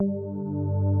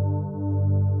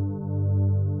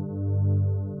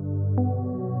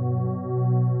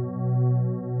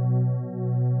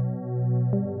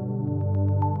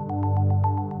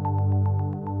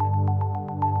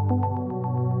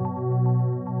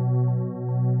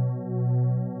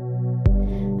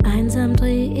Einsam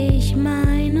dreh ich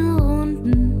meine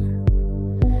Runden,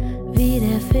 wie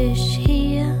der Fisch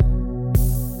hier.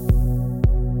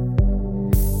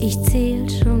 Ich zähl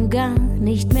schon gar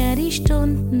nicht mehr die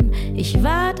Stunden, ich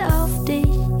wart auf dich,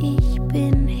 ich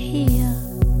bin hier.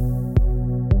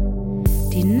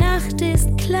 Die Nacht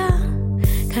ist klar,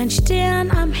 kein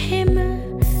Stern am Himmel,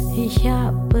 ich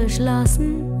hab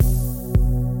beschlossen,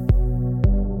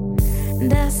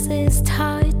 das ist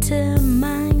heute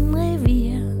mein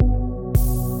Revier.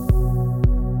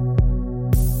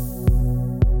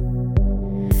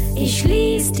 Ich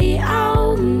schließ die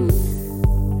Augen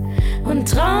und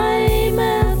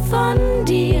träume von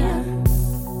dir.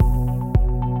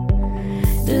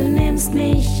 Du nimmst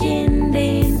mich in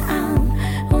den Arm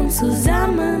und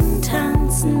zusammen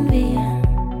tanzen wir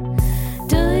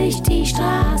durch die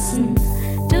Straßen,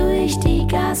 durch die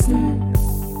Gassen.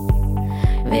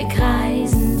 Wir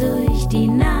kreisen durch die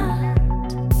Nacht.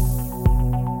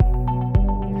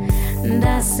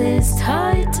 Das ist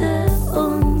heute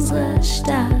unsere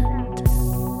Stadt.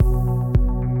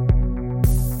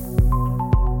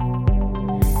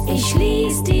 Ich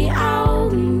schließ die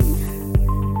Augen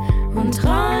und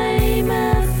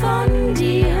träume von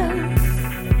dir.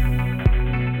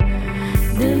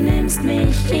 Du nimmst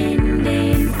mich in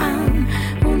den Arm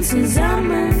und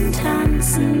zusammen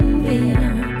tanzen wir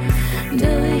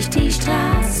durch die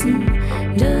Straßen,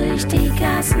 durch die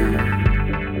Gassen.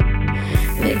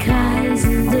 Wir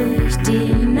kreisen durch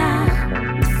die Nacht.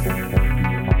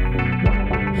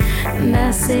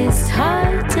 Das ist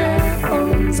heute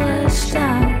unsere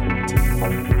Stadt.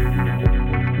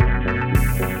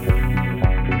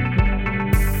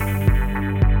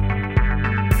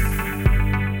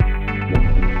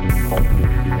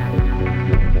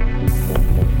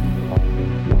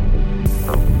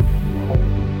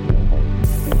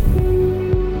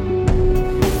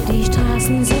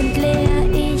 Sind leer,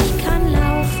 ich kann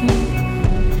laufen,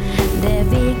 der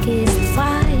Weg ist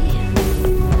frei.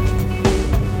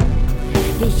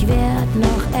 Ich werd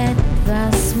noch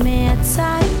etwas mehr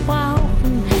Zeit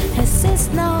brauchen, es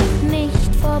ist noch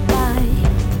nicht vorbei.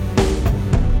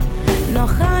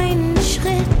 Noch einen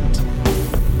Schritt,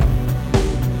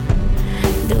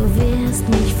 du wirst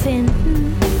mich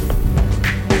finden,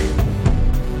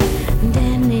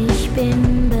 denn ich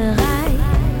bin bereit.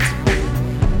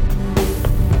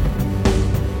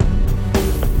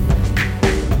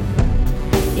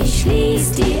 Ich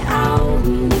schließ die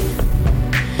Augen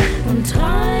und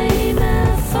träume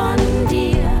von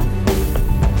dir.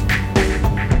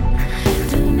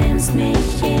 Du nimmst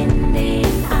mich in den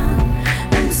Arm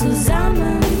und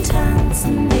zusammen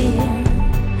tanzen wir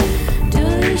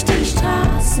durch die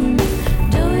Straßen,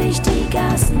 durch die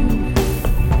Gassen.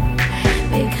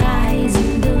 Wir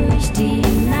kreisen durch die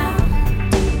Nacht.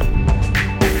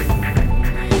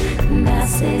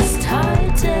 Das ist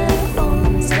heute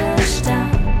unsere Stadt.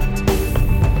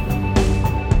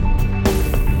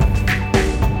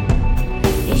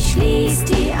 Ich schließ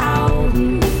die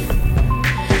Augen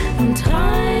und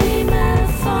träume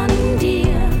von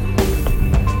dir.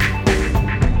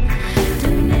 Du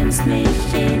nimmst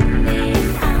mich in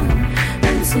den Arm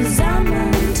und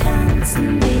zusammen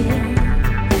tanzen wir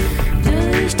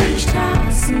durch die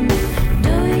Straßen,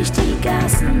 durch die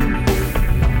Gassen.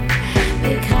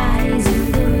 Wir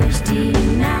kreisen durch die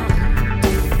Nacht.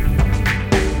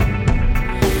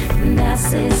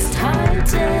 Das ist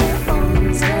heute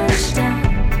unsere Stadt.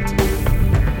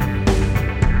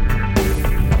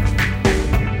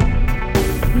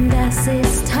 Das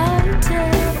ist heute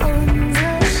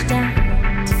unsere Stadt.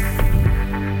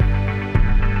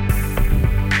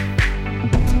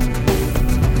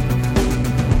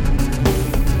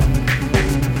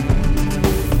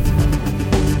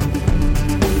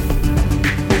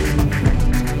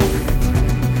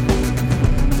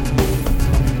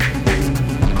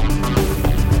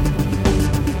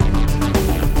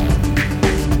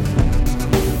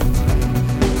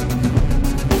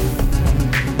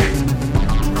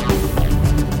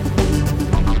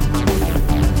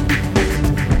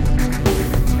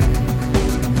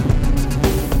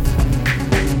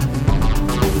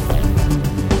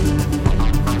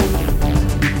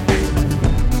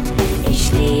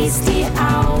 Die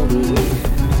Augen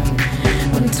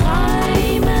und träume